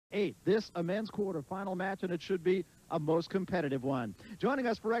8. This a men's quarterfinal match, and it should be a most competitive one. Joining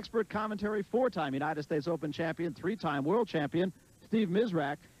us for expert commentary, 4-time United States Open champion, 3-time world champion, Steve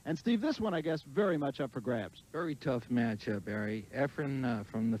Mizrak. And Steve, this one, I guess, very much up for grabs. Very tough matchup, Barry. EFREN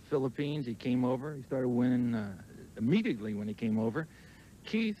from the Philippines, he came over. He started winning immediately when he came over.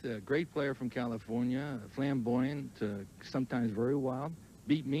 Keith, a great player from California, flamboyant, sometimes very wild,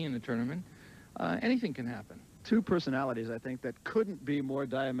 beat me in the tournament. Anything can happen. Two personalities, I think, that couldn't be more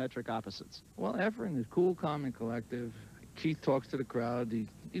diametric opposites. Well, EFREN is cool, calm, and collective. Keith talks to the crowd.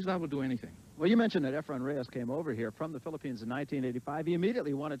 He's liable to do anything. Well, you mentioned that EFREN Reyes came over here from the Philippines in 1985. He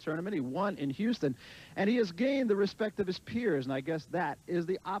immediately won a tournament. He won in Houston, and he has gained the respect of his peers, and I guess that is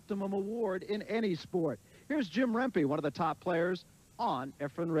the optimum award in any sport. Here's Jim Rempe, one of the top players on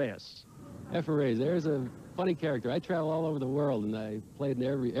EFREN Reyes. EFREN Reyes, there's a funny character. I travel all over the world, and I played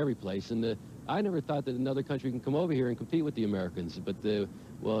in every place, and I never thought that another country can come over here and compete with the Americans. But,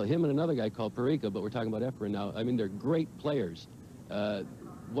 well, him and another guy called Perica, but we're talking about EFREN now. I mean, they're great players.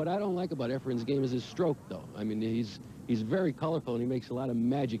 What I don't like about EFREN's game is his stroke, though. I mean, he's very colorful, and he makes a lot of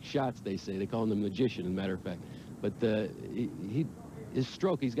magic shots, they say. They call him the magician, as a matter of fact. But his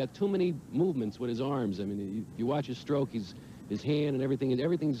stroke, he's got too many movements with his arms. I mean, you watch his stroke, his hand and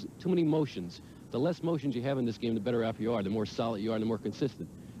everything's too many motions. The less motions you have in this game, the better off you are, the more solid you are, and the more consistent.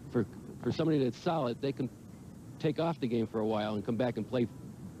 For somebody that's solid, they can take off the game for a while and come back and play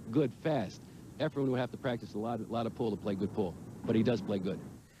good fast. EFREN would have to practice a lot of pull to play good pull, but he does play good.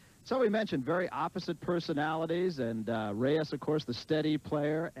 So we mentioned very opposite personalities, and Reyes, of course, the steady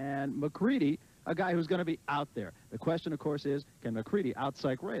player, and McCready, a guy who's going to be out there. The question, of course, is, can McCready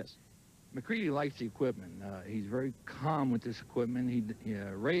out-psych Reyes? McCready likes the equipment. He's very calm with this equipment.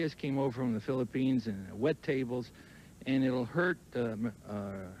 Reyes came over from the Philippines and wet tables, and it'll hurt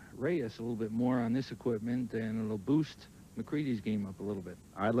Reyes a little bit more on this equipment, and it'll boost McCready's game up a little bit.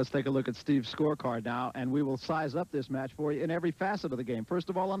 All right, let's take a look at Steve's scorecard now, and we will size up this match for you in every facet of the game. First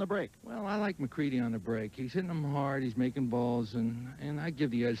of all, on the break. Well, I like McCready on the break. He's hitting them hard, he's making balls, and I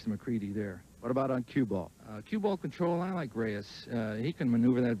give the edge to McCready there. What about on cue ball? Cue ball control, I like Reyes. He can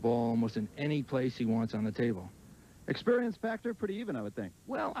maneuver that ball almost in any place he wants on the table. Experience factor, pretty even, I would think.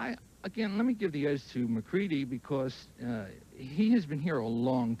 Well, again, let me give the edge to McCready because he has been here a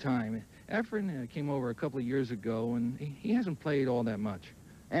long time. EFREN came over a couple of years ago, and he hasn't played all that much.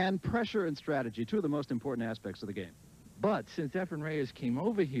 And pressure and strategy, two of the most important aspects of the game. But since EFREN Reyes came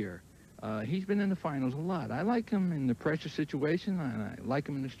over here, he's been in the finals a lot. I like him in the pressure situation, and I like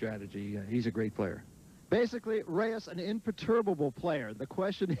him in the strategy. He's a great player. Basically, Reyes, an imperturbable player. The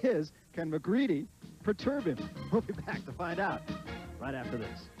question is, can McCready perturb him? We'll be back to find out right after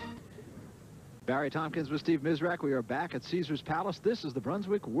this. Barry Tompkins with Steve Mizrak. We are back at Caesars Palace. This is the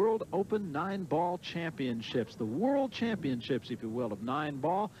Brunswick World Open 9-Ball Championships, the World Championships, if you will, of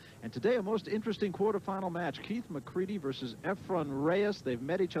 9-ball. And today, a most interesting quarterfinal match. Keith McCready versus EFREN Reyes. They've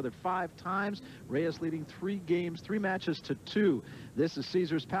met each other 5 times. Reyes leading 3 matches to 2. This is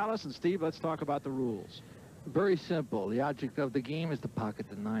Caesars Palace. And Steve, let's talk about the rules. Very simple. The object of the game is to pocket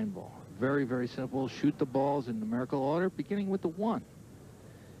the 9-ball. Very, very simple. Shoot the balls in numerical order, beginning with the 1.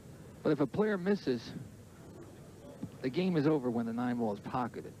 But if a player misses, the game is over when the 9-ball is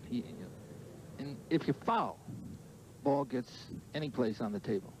pocketed. And if you foul, ball gets any place on the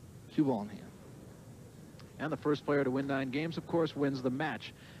table. Cue ball in hand. And the first player to win 9 games, of course, wins the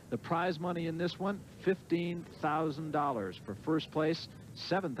match. The prize money in this one, $15,000 for first place,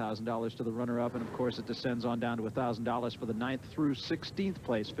 $7,000 to the runner-up, and of course it descends on down to $1,000 for the 9th through 16th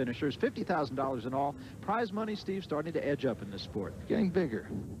place finishers. $50,000 in all. Prize money, Steve, starting to edge up in this sport. Getting bigger.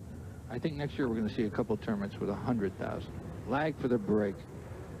 I think next year we're going to see a couple of tournaments with 100,000. Lag for the break.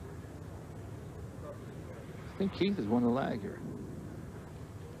 I think Keith has won the lag here.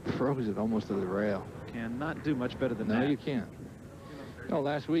 Froze it almost to the rail. Cannot do much better than that. No, you can't. You know,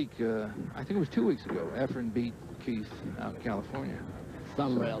 last week, I think it was 2 weeks ago, EFREN beat Keith out in California.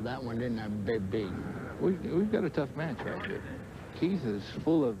 Thumb railed that one, didn't have big beat. We've got a tough match right here. Keith is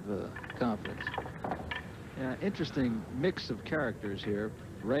full of confidence. Yeah, interesting mix of characters here.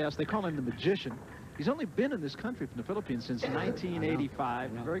 Reyes, they call him the magician. He's only been in this country from the Philippines since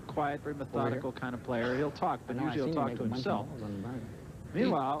 1985. Very quiet, very methodical kind of player. He'll talk, but usually he'll talk to himself.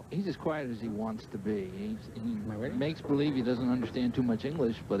 Meanwhile, he's as quiet as he wants to be. He makes believe he doesn't understand too much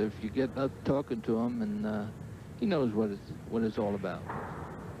English, but if you get up talking to him, and he knows what it's all about.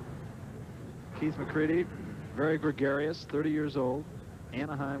 Keith McCready, very gregarious, 30 years old,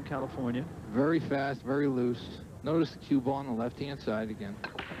 Anaheim, California. Very fast, very loose. Notice the cue ball on the left-hand side again.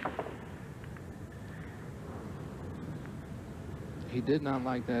 He did not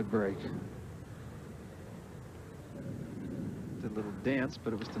like that break. The little dance,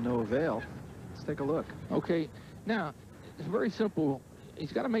 but it was to no avail. Let's take a look. Okay, now, it's very simple.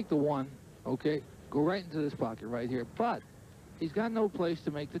 He's got to make the 1, okay? Go right into this pocket right here, but he's got no place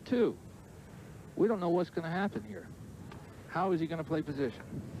to make the 2. We don't know what's going to happen here. How is he going to play position?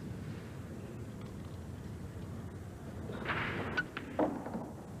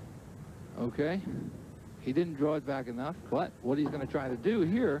 Okay, he didn't draw it back enough, but what he's going to try to do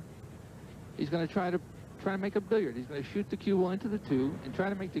here, he's going to try to make a billiard. He's going to shoot the cue ball into the 2 and try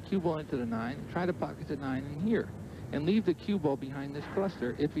to make the cue ball into the 9 and try to pocket the 9 in here and leave the cue ball behind this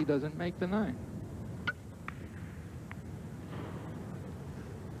cluster if he doesn't make the 9.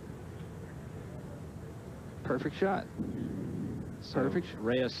 Perfect shot. Perfect. So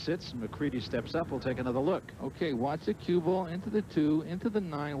Reyes sits, and McCready steps up. We'll take another look. Okay, watch the cue ball into the 2, into the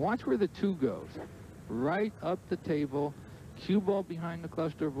 9. Watch where the 2 goes. Right up the table. Cue ball behind the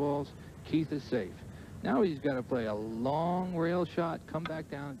cluster of balls. Keith is safe. Now he's got to play a long rail shot, come back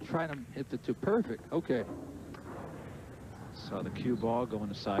down, try to hit the 2. Perfect. Okay. Saw the cue ball go in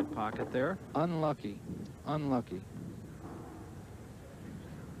the side pocket there. Unlucky. Unlucky.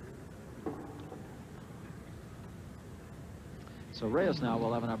 So Reyes now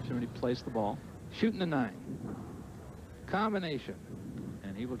will have an opportunity to place the ball. Shooting the 9. Combination.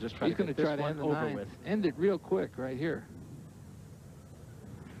 And he will just try He's to going get to try this to end the one over 9. with. End it real quick right here.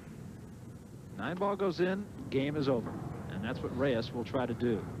 9 ball goes in, game is over. And that's what Reyes will try to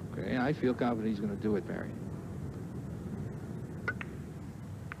do. Okay, I feel confident he's going to do it, Barry.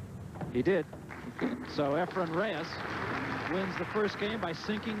 He did. So EFREN Reyes wins the first game by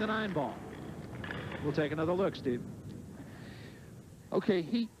sinking the 9 ball. We'll take another look, Steve. Okay,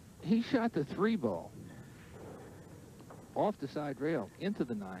 he shot the 3 ball off the side rail into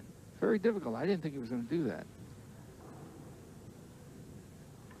the 9. Very difficult. I didn't think he was going to do that.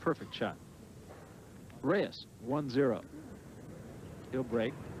 Perfect shot. Reyes, 1-0. He'll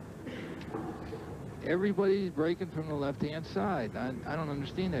break. Everybody's breaking from the left-hand side. I don't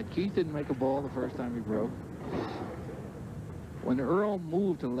understand that. Keith didn't make a ball the first time he broke. When Earl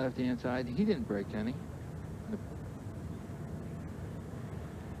moved to the left-hand side, he didn't break any.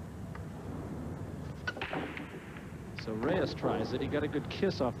 So Reyes tries it. He got a good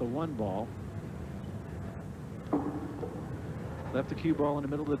kiss off the 1 ball. Left the cue ball in the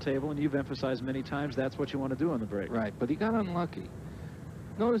middle of the table, and you've emphasized many times that's what you want to do on the break. Right, but he got unlucky.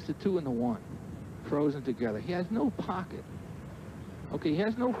 Notice the 2 and the 1 frozen together. He has no pocket. Okay, he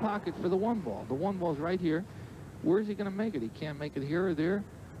has no pocket for the 1 ball. The 1 ball's right here. Where's he going to make it? He can't make it here or there,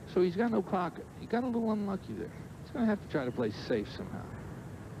 so he's got no pocket. He got a little unlucky there. He's going to have to try to play safe somehow.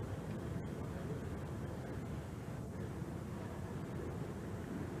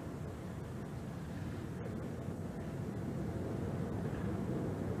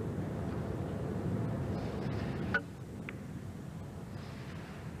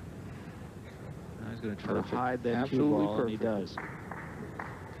 Going to try to hide that Absolutely cue ball, perfect. and he does.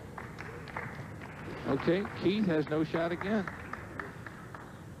 Okay, Keith has no shot again.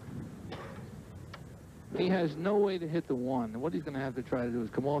 He has no way to hit the 1. And what he's going to have to try to do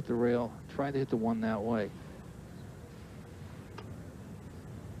is come off the rail, try to hit the 1 that way.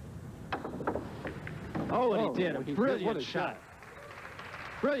 Oh, and he did. A What brilliant a shot.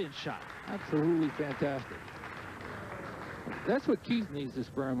 Brilliant shot. Absolutely fantastic. That's what Keith needs to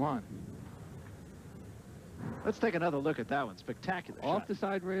spur him on. Let's take another look at that one. Spectacular shot. Off the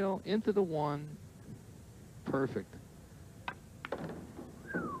side rail, into the 1. Perfect.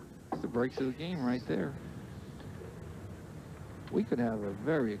 That's the breaks of the game right there. We could have a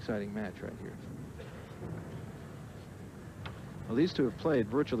very exciting match right here. Well, these two have played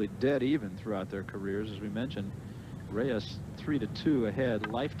virtually dead even throughout their careers, as we mentioned. Reyes 3-2 ahead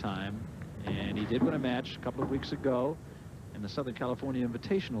lifetime, and he did win a match a couple of weeks ago in the Southern California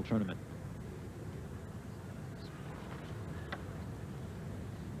Invitational Tournament.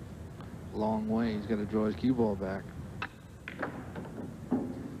 Long way. He's got to draw his cue ball back.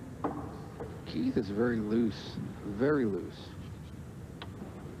 Keith is very loose. Very loose.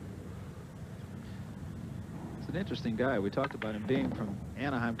 It's an interesting guy. We talked about him being from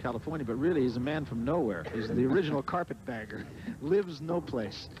Anaheim, California, but really he's a man from nowhere. He's the original carpetbagger. Lives no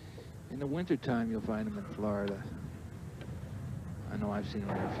place. In the wintertime, you'll find him in Florida. I know I've seen him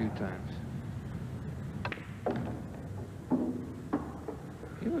there a few times.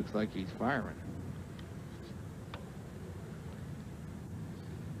 He looks like he's firing.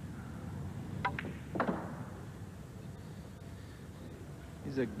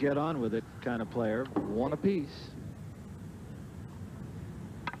 He's a get-on-with-it kind of player. 1 apiece.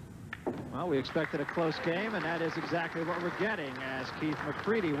 Well, we expected a close game, and that is exactly what we're getting as Keith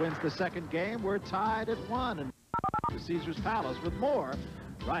McCready wins the second game. We're tied at 1. And to Caesar's Palace with more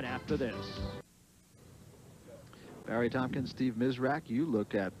right after this. Barry Tompkins, Steve Mizrak, you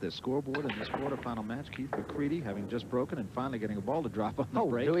look at the scoreboard in this quarterfinal match. Keith McCready having just broken and finally getting a ball to drop on the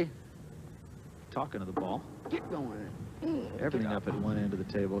break. Do we? Talking to the ball. Get going. Everything up at one end of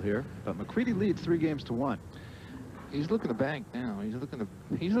the table here. But McCready leads 3-1. He's looking to bank now. He's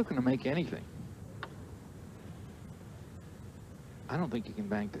looking to make anything. I don't think he can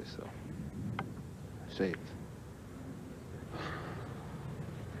bank this, though. Save.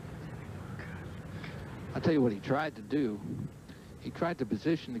 I'll tell you what he tried to do. He tried to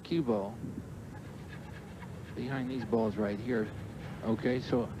position the cue ball behind these balls right here. Okay,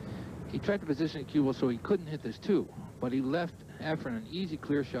 so he tried to position the cue ball so he couldn't hit this 2, but he left EFREN an easy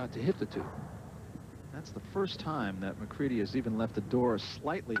clear shot to hit the 2. That's the first time that McCready has even left the door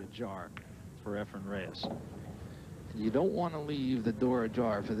slightly ajar for EFREN Reyes. You don't want to leave the door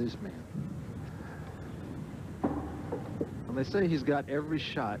ajar for this man. Well, they say he's got every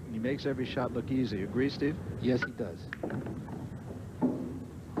shot, and he makes every shot look easy. Agree, Steve? Yes, he does.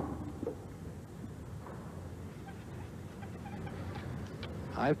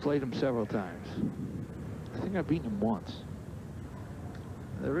 I've played him several times. I think I've beaten him once.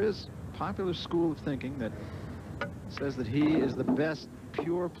 There is a popular school of thinking that says that he is the best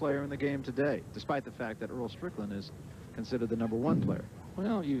pure player in the game today, despite the fact that Earl Strickland is considered the #1 player.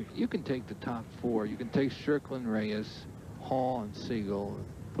 Well, you can take the top 4. You can take Strickland, Reyes, Hall, and Siegel,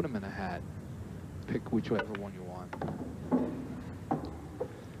 put them in a hat. Pick whichever one you want.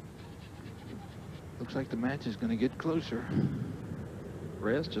 Looks like the match is going to get closer.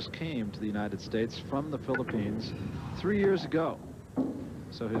 Reyes just came to the United States from the Philippines 3 years ago.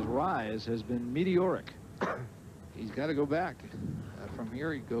 So his rise has been meteoric. He's got to go back. From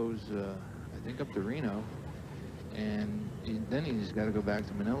here he goes, I think, up to Reno. And then he's got to go back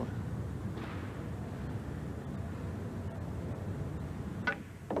to Manila.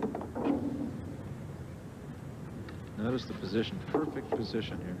 Notice the position. Perfect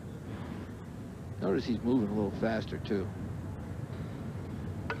position here. Notice he's moving a little faster, too.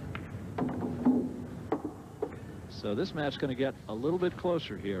 So this match is going to get a little bit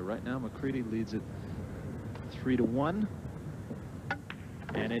closer here. Right now, McCready leads it 3-1.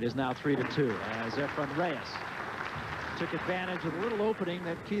 And it is now 3-2 as EFREN Reyes took advantage of the little opening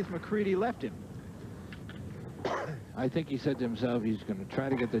that Keith McCready left him. I think he said to himself he's going to try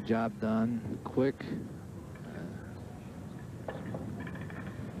to get the job done quick.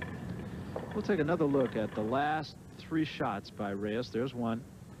 We'll take another look at the last 3 shots by Reyes. There's one.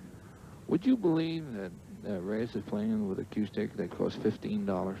 Would you believe that Reyes is playing with a cue stick that costs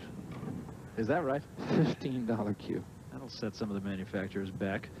 $15? Is that right? $15 cue. That'll set some of the manufacturers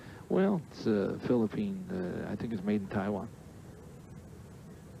back. Well, it's Philippine. I think it's made in Taiwan.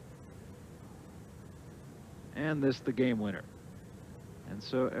 And this the game winner. And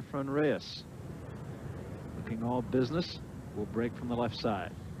so EFREN Reyes, looking all business, will break from the left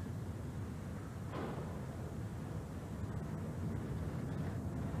side.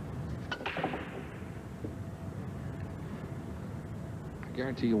 I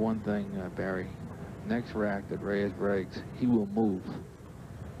guarantee you one thing, Barry. Next rack that Reyes breaks, he will move.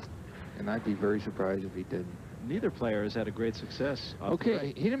 And I'd be very surprised if he didn't. Neither player has had a great success.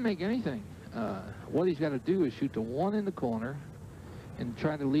 Okay, he didn't make anything. What he's got to do is shoot the 1 in the corner and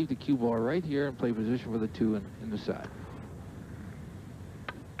try to leave the cue ball right here and play position for the 2 in the side.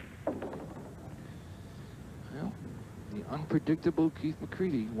 Well, the unpredictable Keith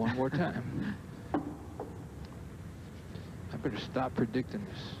McCready one more time. I better stop predicting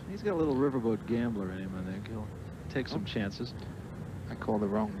this. He's got a little riverboat gambler in him, I think. He'll take some chances. I called the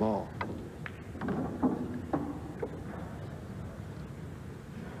wrong ball.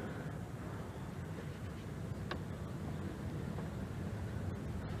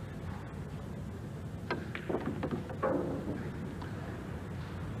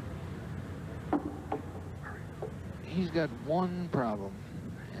 He's got one problem,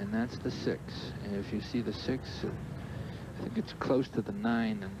 and that's the 6. And if you see the 6, I think it's close to the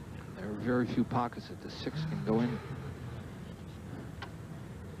 9, and there are very few pockets that the 6 can go in.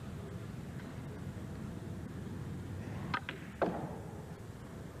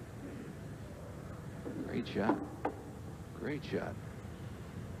 Great shot. Great shot.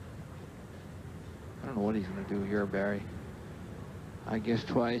 I don't know what he's going to do here, Barry. I guessed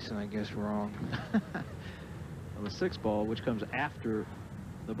twice, and I guessed wrong. Well, the 6 ball, which comes after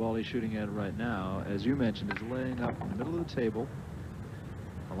the ball he's shooting at right now, as you mentioned, is laying up in the middle of the table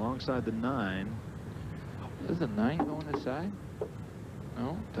alongside the 9. Does the 9 go on the side?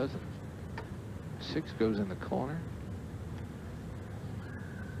 No, it doesn't. 6 goes in the corner.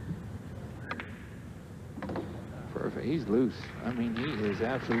 For a perfect. He's loose. I mean, he is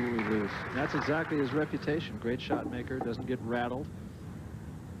absolutely loose. That's exactly his reputation. Great shot maker, doesn't get rattled.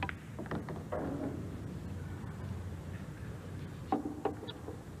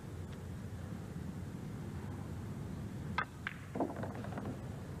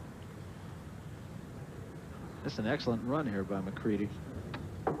 That's an excellent run here by McCready.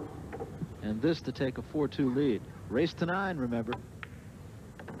 And this to take a 4-2 lead. Race to 9, remember.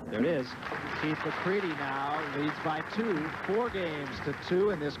 There it is. Keith McCready now leads by 2, 4 games to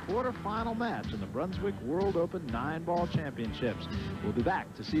 2 in this quarterfinal match in the Brunswick World Open 9-ball championships. We'll be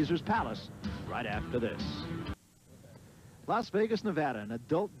back to Caesars Palace right after this. Las Vegas, Nevada, an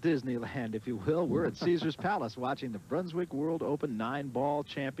adult Disneyland, if you will. We're at Caesars Palace watching the Brunswick World Open 9-ball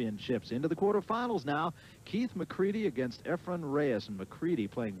championships. Into the quarterfinals now. Keith McCready against EFREN Reyes. And McCready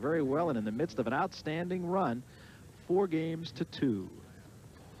playing very well and in the midst of an outstanding run. 4 games to 2.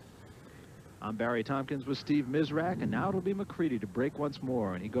 I'm Barry Tompkins with Steve Mizrak, and now it'll be McCready to break once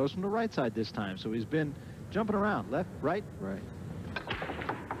more. And he goes from the right side this time, so he's been jumping around. Left, right, Right.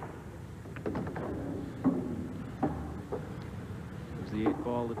 The 8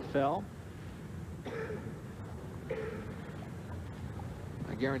 ball that fell.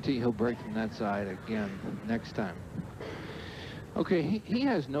 I guarantee he'll break from that side again next time. Okay, he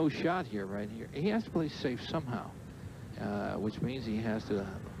has no shot here, right here. He has to play safe somehow, which means he has to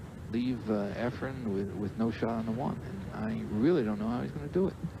leave EFREN with no shot on the 1. And I really don't know how he's going to do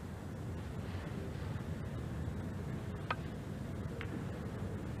it.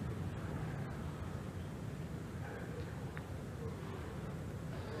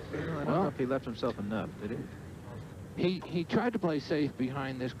 I don't know if he left himself enough, did he? He tried to play safe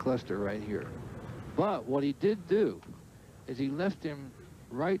behind this cluster right here. But what he did do is he left him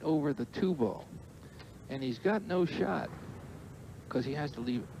right over the 2 ball. And he's got no shot because he has to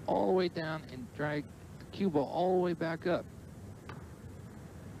leave all the way down and drag the cue ball all the way back up.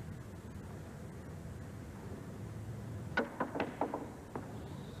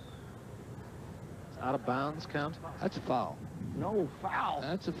 Out of bounds count? That's a foul. No foul.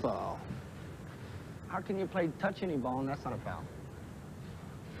 That's a foul. How can you play touch any ball and that's not a foul?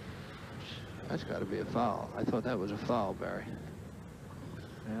 That's got to be a foul. I thought that was a foul, Barry.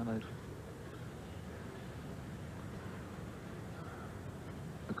 And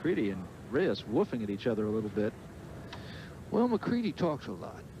McCready and Reyes woofing at each other a little bit. Well, McCready talks a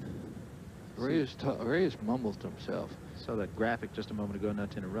lot. Reyes mumbles to himself. Saw that graphic just a moment ago,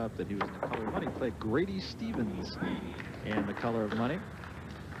 not to interrupt, that he was in The Color of Money. Played Grady Stevens in The Color of Money.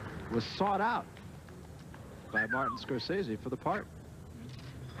 Was sought out by Martin Scorsese for the part.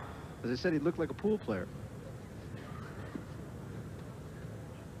 As I said, he looked like a pool player.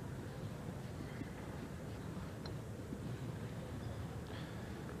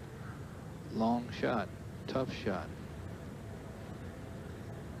 Long shot, tough shot.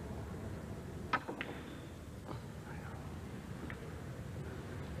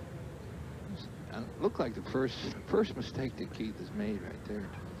 Looked like the first mistake that Keith has made right there.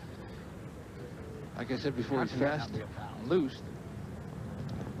 Like I said before, he's fast and loose.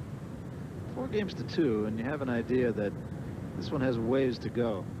 4 games to 2, and you have an idea that this one has ways to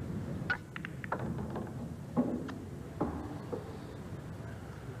go.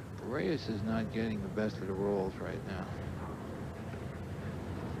 Reyes is not getting the best of the rolls right now.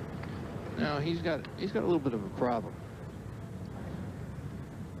 Now he's got a little bit of a problem.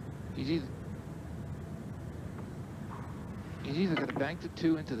 He's either got to bank the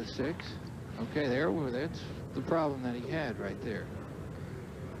 2 into the 6. Okay, that's the problem that he had right there.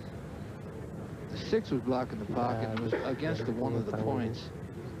 The 6 was blocking the pocket and was against one of the points.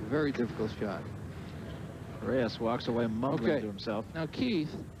 Very difficult shot. Reyes walks away mumbling to himself. Now Keith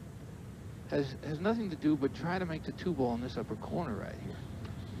has nothing to do but try to make the 2 ball in this upper corner right here.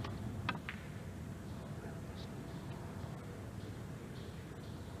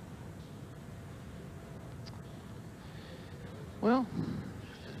 Well,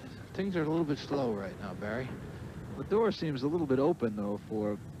 things are a little bit slow right now, Barry. The door seems a little bit open, though,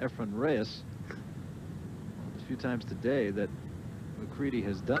 for EFREN Reyes. A few times today that McCready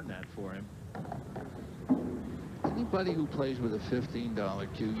has done that for him. Anybody who plays with a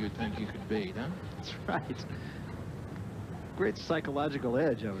 $15 cue, you'd think you could beat, huh? That's right. Great psychological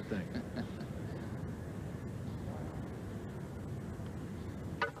edge, I would think.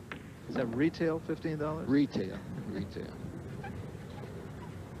 Is that retail $15? Retail.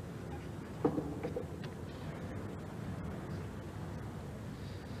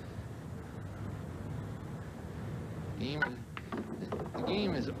 The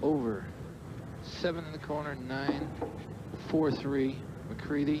game is over. 7 in the corner, 9, 4-3,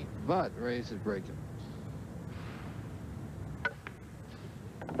 McCready, but Reyes is breaking.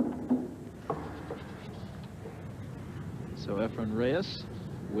 So EFREN Reyes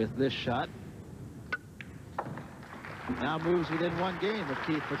with this shot now moves within 1 game of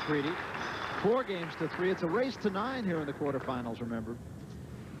Keith McCready. 4 games to 3. It's a race to 9 here in the quarterfinals, remember.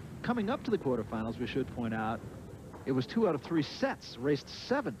 Coming up to the quarterfinals, we should point out, it was 2 out of 3 sets, raced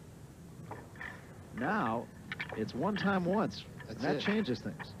 7. Now, it's 1 time once. That changes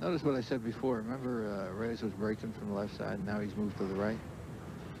things. Notice what I said before. Remember, Reyes was breaking from the left side, and now he's moved to the right.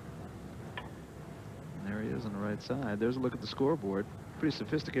 And there he is on the right side. There's a look at the scoreboard. Pretty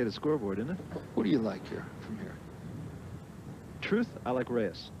sophisticated scoreboard, isn't it? What do you like here, from here? Truth, I like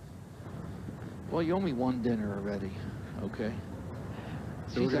Reyes. Well, you owe me 1 dinner already, okay?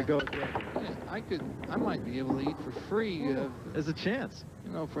 So we're going to go again. Yeah, I might be able to eat for free. There's a chance.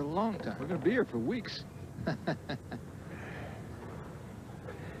 You know, for a long time. We're going to be here for weeks.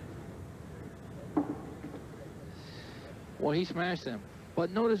 Well, he smashed them.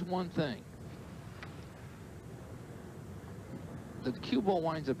 But notice one thing. The cue ball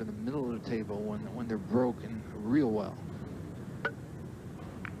winds up in the middle of the table when they're broken real well.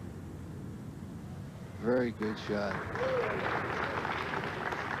 Very good shot.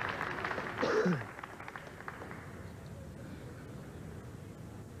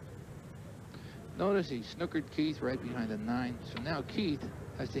 Notice he snookered Keith right behind the 9. So now Keith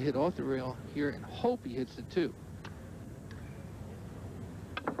has to hit off the rail here and hope he hits the 2.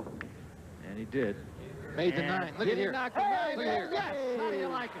 And he did. Made the 9. Look at here. Knock the 9. Look at here. Yes. How do you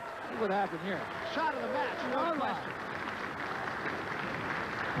like it? Look what happened here. Shot of the match. No question.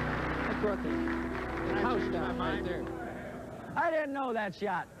 That brought the house down right there. I didn't know that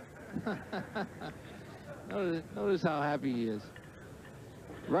shot. Notice how happy he is.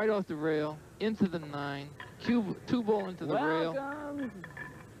 Right off the rail, into the 9, 2 ball into the rail.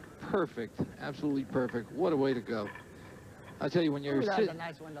 Perfect, absolutely perfect. What a way to go. I'll tell you, when you're sitting,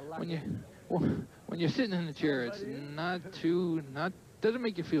 when you're sitting in the chair, it's doesn't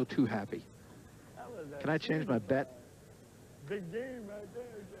make you feel too happy. Can I change my bet? Big game right there.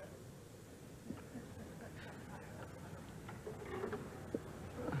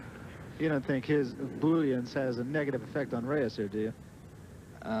 You don't think his bullions has a negative effect on Reyes here, do you?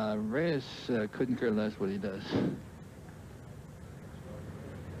 Reyes couldn't care less what he does.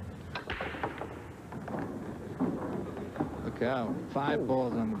 Look out. 5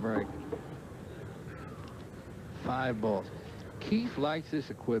 balls on the break. 5 balls. Keith likes this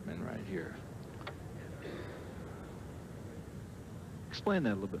equipment right here. Explain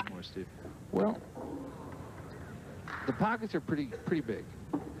that a little bit more, Steve. Well, the pockets are pretty big.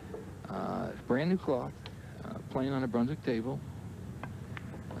 Brand new cloth, playing on a Brunswick table,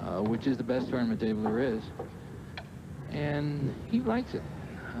 which is the best tournament table there is, and he likes it.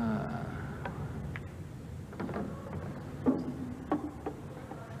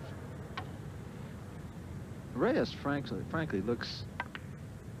 Reyes, frankly, looks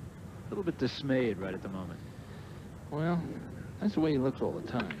a little bit dismayed right at the moment. Well, that's the way he looks all the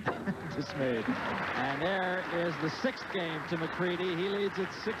time. Dismayed. And there is the 6th game to McCready. He leads it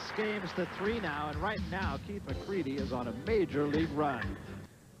 6 games to 3 now, and right now Keith McCready is on a major league run.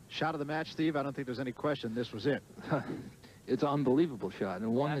 Shot of the match, Steve. I don't think there's any question this was it. It's an unbelievable shot,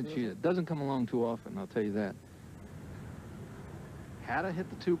 and one that doesn't come along too often, I'll tell you that. Had to hit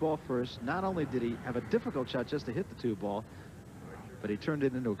the 2 ball first. Not only did he have a difficult shot just to hit the 2 ball, but he turned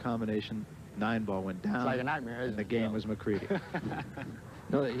it into a combination. 9 ball went down. It's like a nightmare, and the game was McCready.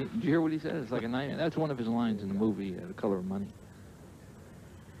 No, did you hear what he said? It's like a nightmare. That's one of his lines in the movie, The Color of Money.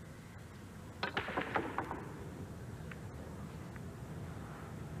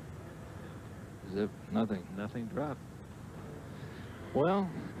 Zip, nothing. Nothing dropped. Well,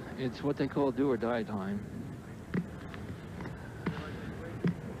 it's what they call do or die time.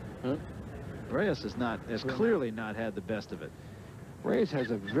 Huh? Reyes has clearly not had the best of it. Reyes has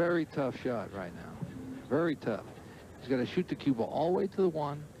a very tough shot right now. Very tough. He's got to shoot the cue ball all the way to the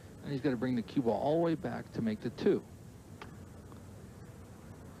 1, and he's got to bring the cue ball all the way back to make the 2.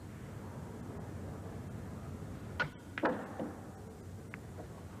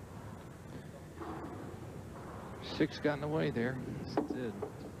 Six got in the way there. Yes, it did.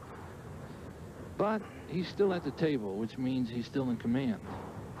 But he's still at the table, which means he's still in command.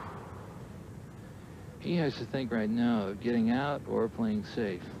 He has to think right now of getting out or playing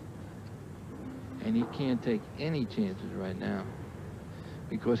safe. And he can't take any chances right now,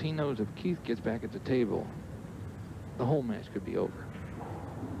 because he knows if Keith gets back at the table, the whole match could be over.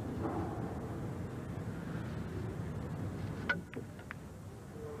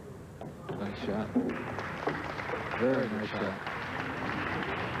 Nice shot. Very nice shot.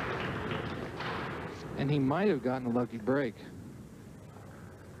 And he might have gotten a lucky break.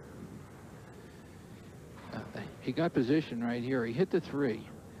 He got position right here. He hit the 3,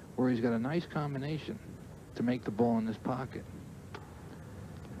 where he's got a nice combination to make the ball in this pocket.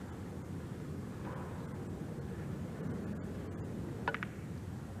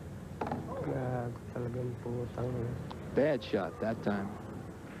 Bad shot that time.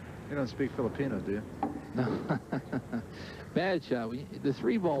 You don't speak Filipino, do you? No. Bad shot. The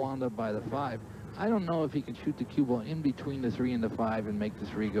 3 ball wound up by the 5. I don't know if he can shoot the cue ball in between the 3 and the 5 and make the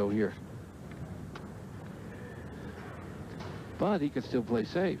 3 go here. But he could still play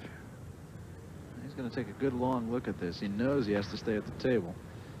safe. He's going to take a good long look at this. He knows he has to stay at the table.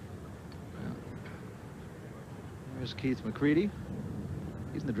 Yeah. There's Keith McCready.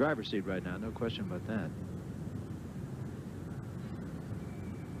 He's in the driver's seat right now, no question about that.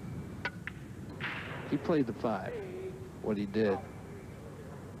 He played the 5, what he did.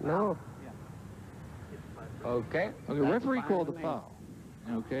 No. Okay. Okay, referee called the foul.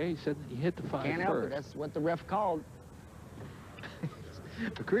 Okay, he said he hit the 5 Can't help it. first. That's what the ref called.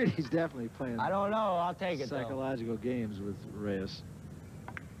 McCready's definitely playing I don't know. I'll take it, though. psychological games with Reyes.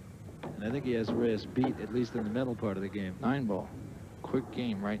 And I think he has Reyes beat, at least in the mental part of the game. 9 ball. Quick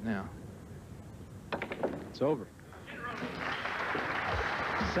game right now. It's over.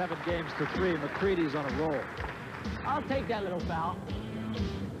 7 games to 3. McCready's on a roll. I'll take that little foul.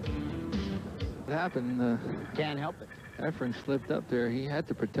 What happened? Can't help it. EFREN slipped up there. He had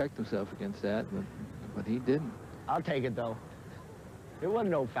to protect himself against that, but he didn't. I'll take it, though. It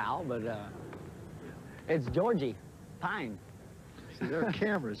wasn't no foul, but it's Georgie Pine. See, there are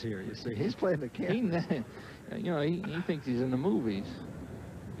cameras here, you see. He's playing the camera. He thinks he's in the movies.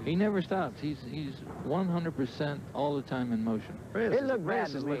 He never stops. He's 100% all the time in motion. It looked bad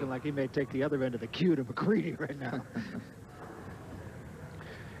Reyes to is me. looking like he may take the other end of the cue to McCready right now.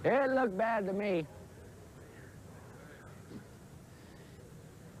 It looked bad to me.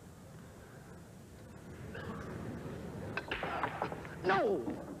 No!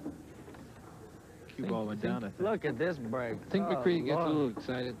 Cue ball went down, I think. Look at this break. I think McCready gets a little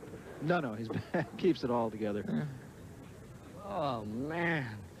excited. No, he's keeps it all together. Yeah. Oh, man.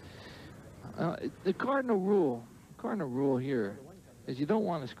 The cardinal rule here is you don't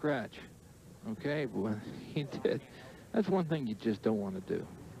want to scratch. Okay, but what he did, that's one thing you just don't want to do.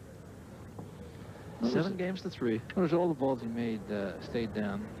 7 games to 3. Notice all the balls he made stayed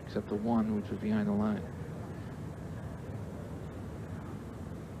down, except the one which was behind the line.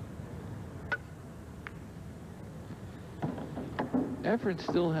 EFREN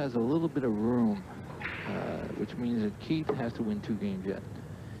still has a little bit of room, which means that Keith has to win 2 games yet.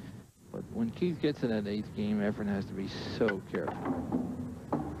 But when Keith gets to that 8th game, EFREN has to be so careful.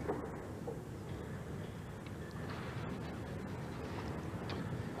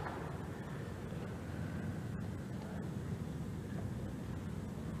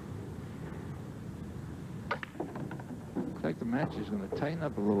 Looks like the match is going to tighten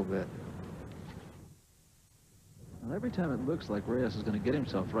up a little bit. Well, every time it looks like Reyes is going to get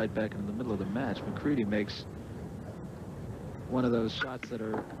himself right back into the middle of the match, McCready makes one of those shots that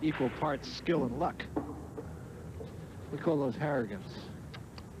are equal parts skill and luck. We call those Harrigans.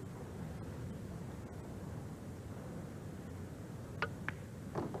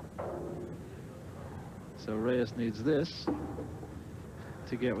 So Reyes needs this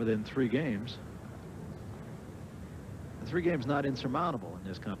to get within 3 games. The 3 games not insurmountable in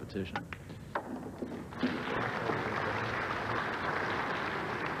this competition.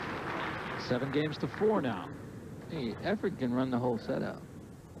 Seven games to 4 now. Hey, EFREN can run the whole set out.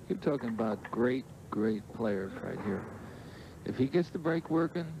 You're talking about great players right here. If he gets the break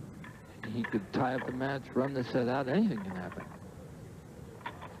working, he could tie up the match, run the set out, anything can happen.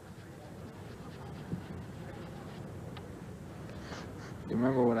 You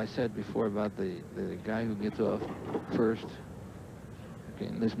remember what I said before about the guy who gets off first? Okay,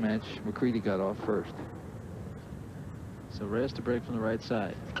 in this match, McCready got off first. So Reyes to break from the right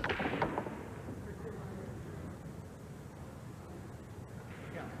side.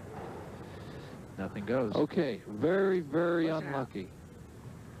 Nothing goes. Okay, very unlucky.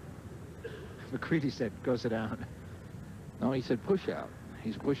 McCready said, go sit down. No, he said push out.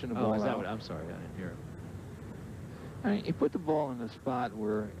 He's pushing the ball is that out. what? I'm sorry, I didn't hear him. I mean, he put the ball in a spot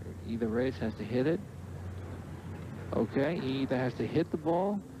where either Reyes has to hit it. Okay, he either has to hit the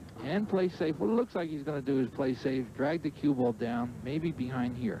ball and play safe. What it looks like he's going to do is play safe, drag the cue ball down, maybe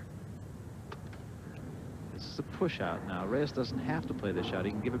behind here. This is a push out now. Reyes doesn't have to play this shot.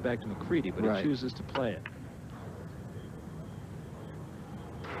 He can give it back to McCready, but he chooses to play it.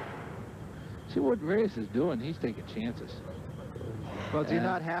 See what Reyes is doing? He's taking chances. Well, do you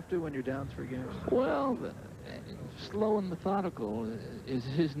not have to when you're down 3 games? Well, slow and methodical is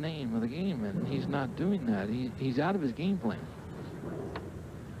his name of the game, and he's not doing that. He's out of his game plan.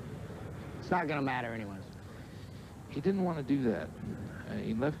 It's not going to matter anyways. He didn't want to do that.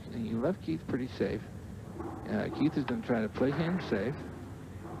 He left Keith pretty safe. Keith is going to try to play him safe.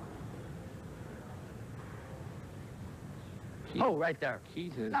 Keith, Oh, right there.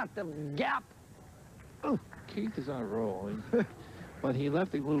 Keith is, Not the gap. Ooh. Keith is on a roll, but he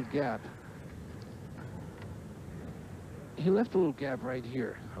left a little gap. He left a little gap right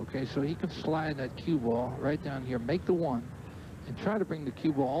here, okay? So he can slide that cue ball right down here, make the 1, and try to bring the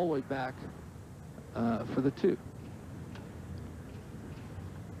cue ball all the way back for the 2.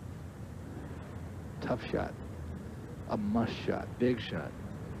 Tough shot. A must shot. Big shot.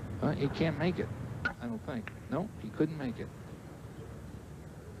 He can't make it, I don't think. No, he couldn't make it.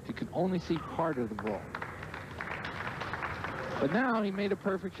 He could only see part of the ball. But now he made a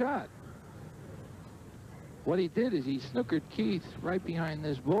perfect shot. What he did is he snookered Keith right behind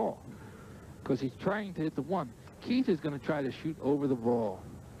this ball because he's trying to hit the 1. Keith is going to try to shoot over the ball.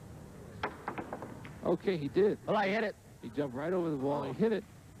 Okay, he did. Well, I hit it. He jumped right over the ball. He hit it.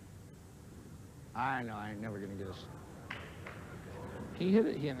 I know, I ain't never going to get this. He hit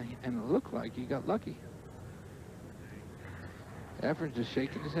it, and it looked like he got lucky. Efren's just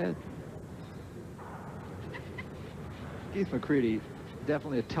shaking his head. Keith McCready,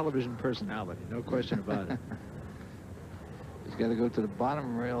 definitely a television personality, no question about it. He's got to go to the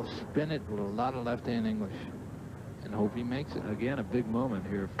bottom rail, spin it with a lot of left-hand English, and hope he makes it. Again, a big moment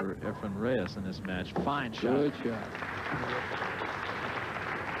here for EFREN Reyes in this match. Fine shot. Good shot.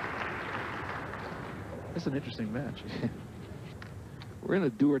 It's an interesting match. We're in a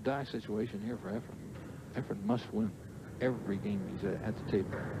do-or-die situation here for EFREN. EFREN must win every game he's at the table.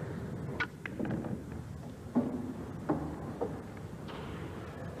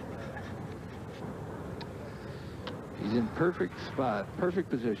 He's in perfect spot, perfect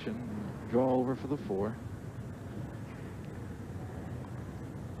position. Draw over for the 4.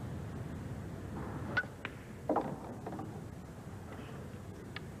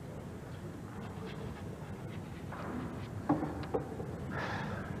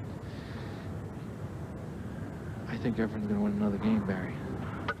 I think EFREN's going to win another game, Barry.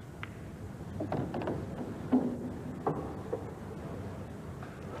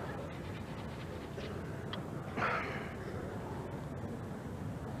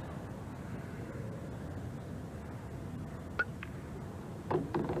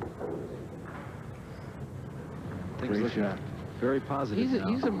 Great shot. Very positive.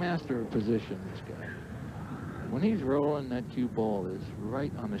 He's a master of position, this guy. When he's rolling, that cue ball is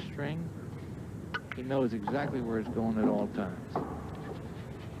right on the string. He knows exactly where it's going at all times.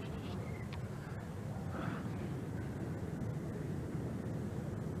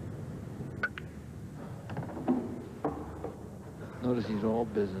 Notice he's all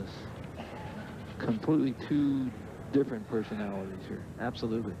business. Completely 2 different personalities here.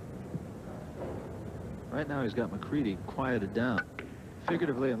 Absolutely. Right now he's got McCready quieted down,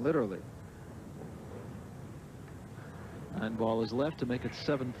 figuratively and literally. 9 ball is left to make it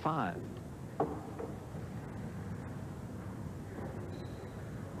 7-5.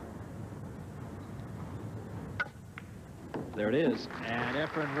 There it is, and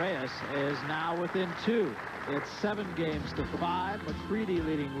EFREN Reyes is now within 2. It's 7 games to 5. McCready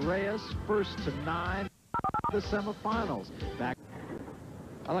leading Reyes first to 9. The semifinals. Back.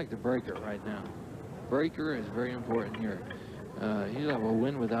 I like the breaker right now. Breaker is very important here. He'll have a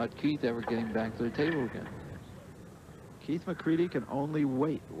win without Keith ever getting back to the table again. Keith McCready can only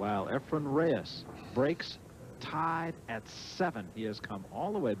wait while EFREN Reyes breaks, tied at 7. He has come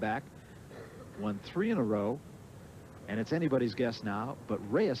all the way back, won 3 in a row, and it's anybody's guess now, but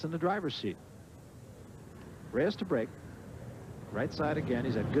Reyes in the driver's seat. Reyes to break. Right side again.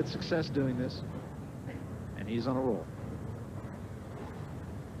 He's had good success doing this, and he's on a roll.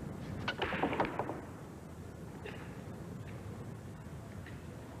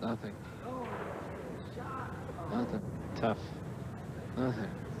 Nothing. Nothing. Tough. Nothing.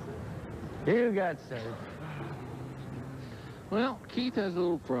 You got saved. Well, Keith has a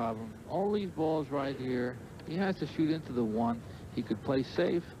little problem. All these balls right here, he has to shoot into the 1. He could play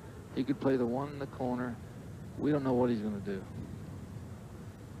safe. He could play the 1 in the corner. We don't know what he's going to do.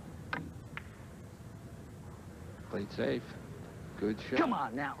 Played safe. Good shot. Come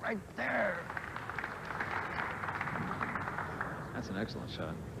on now, right there. That's an excellent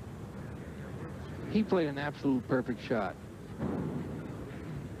shot. He played an absolute perfect shot.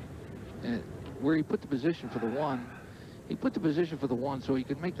 And where he put the position for the 1, he put the position for the 1 so he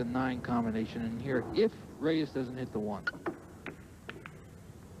could make the 9 combination in here if Reyes doesn't hit the 1.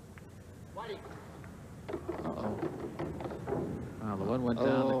 Uh-oh. One went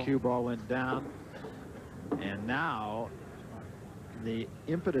down, the cue ball went down. And now the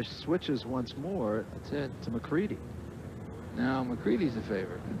impetus switches once more. That's it. To McCready. Now McCready's the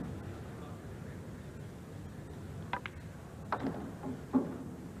favorite.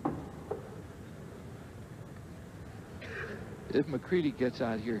 If McCready gets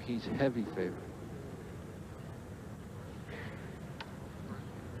out here, he's heavy favorite.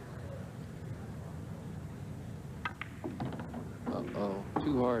 Uh-oh,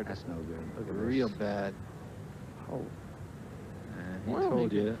 too hard. That's no good. Look at Real this. bad. Oh. And he Well,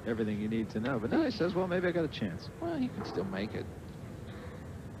 told maybe. you everything you need to know. But now he says, well, maybe I got a chance. Well, he can still make it.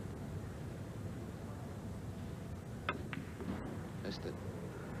 Missed it.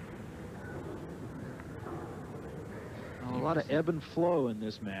 A lot of ebb and flow in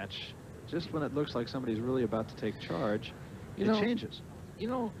this match. Just when it looks like somebody's really about to take charge, it changes. You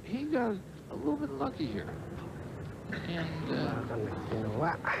know, he got a little bit lucky here. And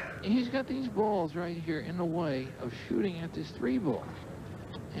he's got these balls right here in the way of shooting at this 3-ball.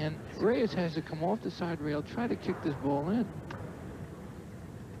 And Reyes has to come off the side rail, try to kick this ball in.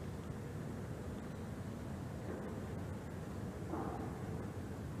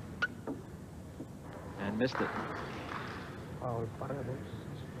 And missed it.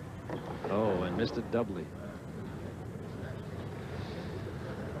 Oh, and missed it doubly.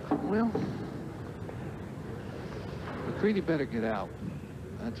 Well, McCready better get out.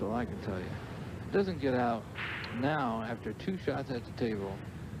 That's all I can tell you. Doesn't get out now after 2 shots at the table.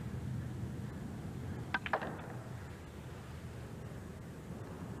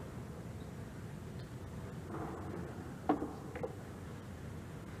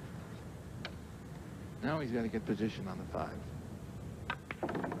 Now he's got to get position on the 5.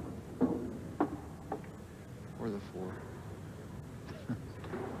 Or the 4.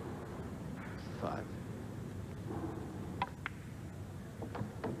 5.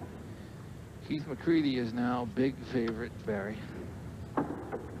 Keith McCready is now big favorite, Barry.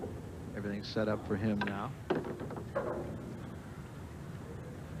 Everything's set up for him now.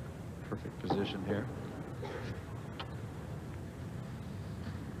 Perfect position here.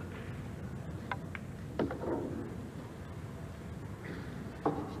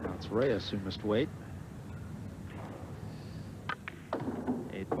 Now it's Reyes who must wait.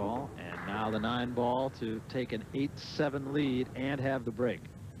 8-ball, and now the 9-ball to take an 8-7 lead and have the break.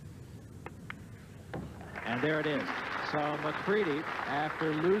 And there it is. So McCready,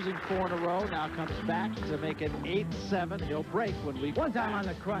 after losing 4 in a row, now comes back to make it 8-7. He'll break when we One time on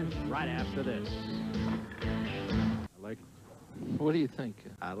the crunch. right after this. What do you think?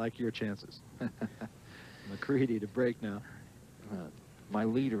 I like your chances. McCready to break now. My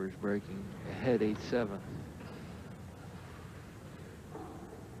leader is breaking ahead 8-7.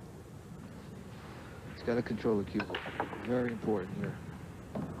 He's got to control the cue ball. Very important here.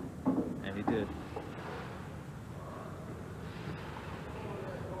 And he did.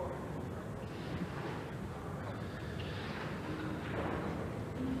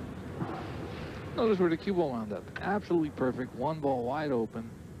 Notice where the cue ball wound up. Absolutely perfect. 1 ball wide open.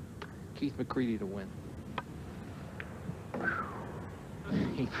 Keith McCready to win.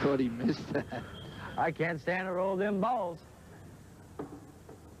 He thought he missed that. I can't stand to roll them balls.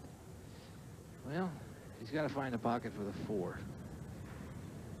 Well, he's got to find a pocket for the 4.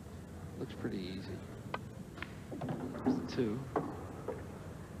 Looks pretty easy. There's the 2.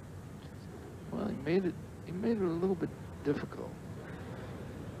 Well, he made it a little bit difficult.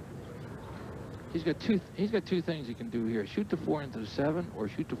 He's got two things he can do here. Shoot the 4 into the 7 or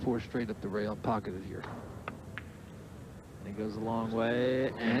shoot the 4 straight up the rail, pocketed here. And he goes a long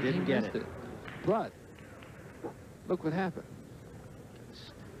way and didn't get it. But look what happened.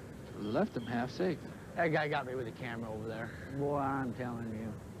 Left him half safe. That guy got me with the camera over there. Boy, I'm telling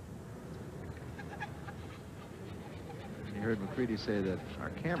you. You heard McCready say that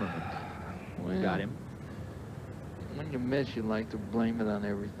our cameraman got him. When you miss, you like to blame it on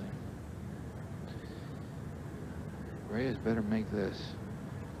everything. Reyes better make this.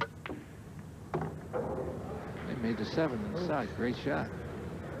 They made the 7 inside. Great shot.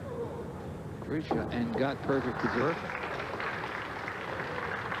 Great shot. And got perfect position.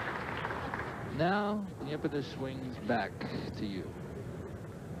 Now, the impetus swings back to you.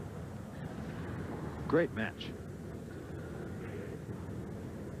 Great match.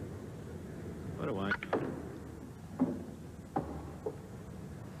 What do I?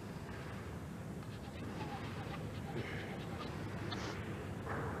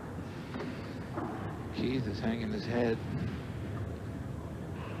 Keith is hanging his head.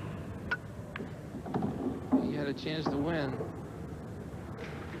 He had a chance to win.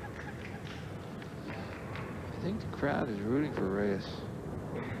 I think the crowd is rooting for Reyes.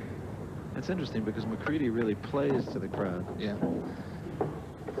 It's interesting because McCready really plays to the crowd. Yeah.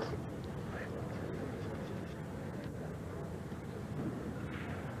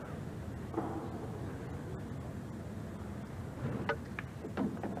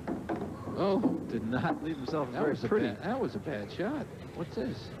 Oh, Did not leave himself that very was pretty. that was a bad shot. What's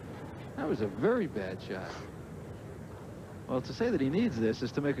this? That was a very bad shot. Well, to say that he needs this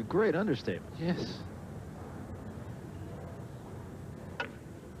is to make a great understatement. Yes.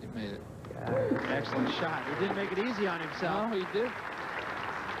 He made it. Excellent shot. He didn't make it easy on himself. No, he did.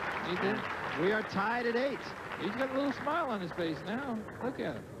 He did. We are tied at 8. He's got a little smile on his face now. Look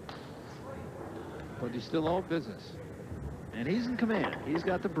at him. But he's still all business. And he's in command. He's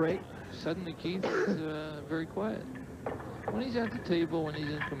got the break. Suddenly Keith is very quiet. When he's at the table, when he's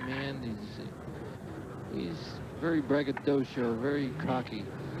in command, he's very braggadocio, very cocky.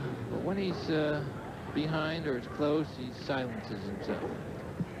 But when he's behind or is close, he silences himself.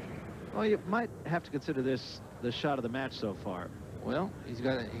 Well, you might have to consider this the shot of the match so far. Well, he's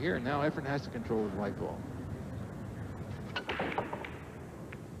got it here. Now EFREN has to control his white ball.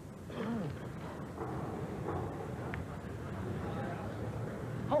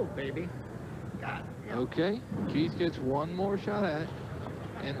 Oh, baby. God. Okay, Keith gets one more shot at it,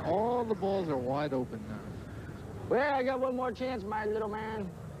 and all the balls are wide open now. Well, I got one more chance, my little man.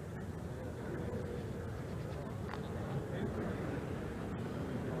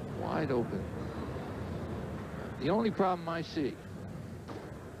 Wide open. The only problem I see,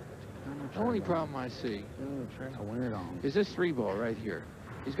 is this 3-ball right here.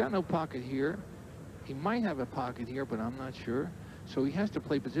 He's got no pocket here. He might have a pocket here, but I'm not sure. So he has to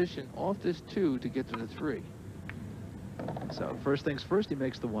play position off this 2 to get to the 3. So first things first, he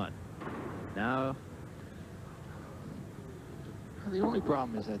makes the 1. Now, the only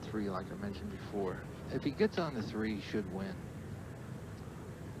problem is that 3, like I mentioned before. If he gets on the 3, he should win.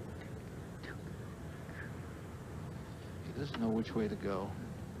 He doesn't know which way to go.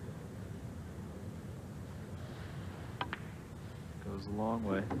 goes a long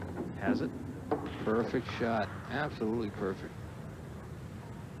way. Has it? Perfect shot. Absolutely perfect.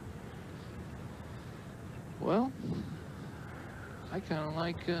 Well, I kind of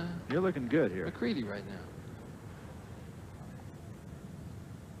like You're looking good here. McCready right now.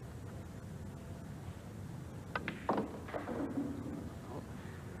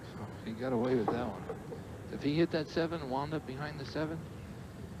 So he got away with that one. If he hit that 7 and wound up behind the 7,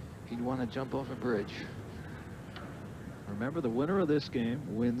 he'd want to jump off a bridge. Remember, the winner of this game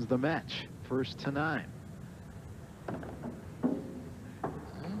wins the match. 1st to 9.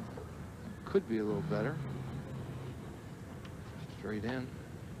 Could be a little better. Straight in.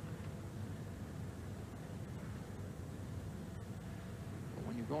 But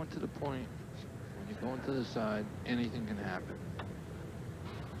when you're going to the point, when you're going to the side, anything can happen.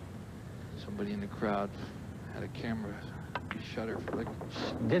 Somebody in the crowd had a camera shutter flick.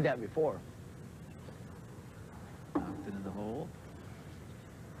 Did that before. Knocked it in the hole.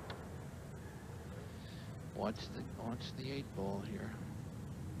 Watch the 8 ball here.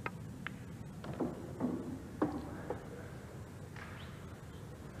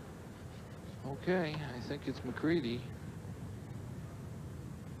 Okay, I think it's McCready.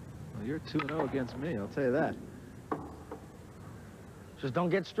 Well, you're 2-0 against me, I'll tell you that. Just don't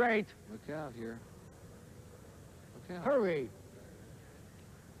get straight. Look out here. Look out. Hurry.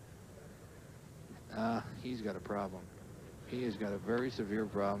 He's got a problem. He has got a very severe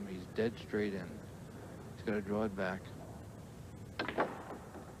problem. He's dead straight in. He's got to draw it back.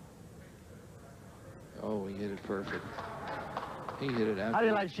 Oh, he hit it perfect. He hit it absolutely How do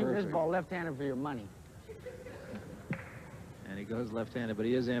you like shooting perfect. this ball left-handed for your money? And he goes left-handed, but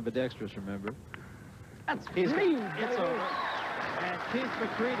he is ambidextrous, remember? That's He's me, it's baby. over. And Keith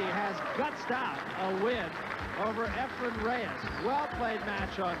McCready has gutsed out a win over EFREN Reyes. Well-played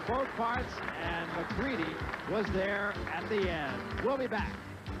match on both parts, and McCready was there at the end. We'll be back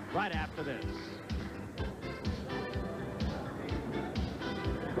right after this.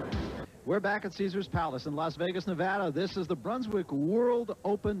 We're back at Caesars Palace in Las Vegas, Nevada. This is the Brunswick World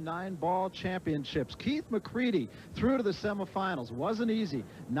Open 9-ball championships. Keith McCready through to the semifinals. Wasn't easy.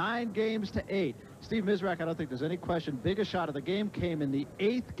 9 games to 8. Steve Mizrak, I don't think there's any question. Biggest shot of the game came in the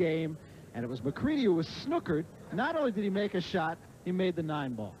 8th game, and it was McCready who was snookered. Not only did he make a shot, he made the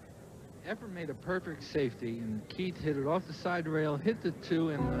 9-ball. EFREN made a perfect safety, and Keith hit it off the side rail, hit the 2,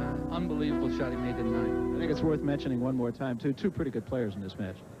 and unbelievable shot. He made the 9. I think it's worth mentioning one more time, too. 2 pretty good players in this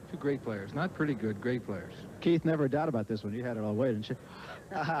match. 2 great players. Not pretty good, great players. Keith, never a doubt about this one. You had it all way, didn't you?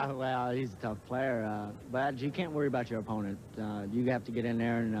 Well, he's a tough player, but you can't worry about your opponent. You have to get in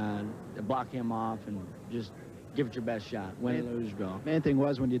there and block him off and just give it your best shot. Win, lose, draw. Main thing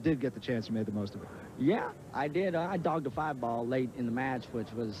was when you did get the chance, you made the most of it. Yeah, I did. I dogged a 5-ball late in the match,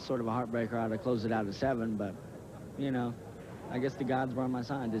 which was sort of a heartbreaker. I'd have closed it out at 7, but, you know, I guess the gods were on my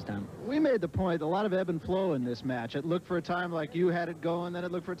side this time. We made the point, a lot of ebb and flow in this match. It looked for a time like you had it going, then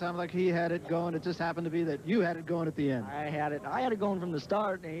it looked for a time like he had it going. It just happened to be that you had it going at the end. I had it going from the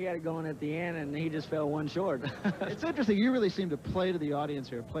start, and he had it going at the end, and he just fell one short. It's interesting. You really seem to play to the audience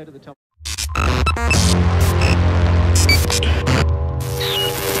here, play to the television.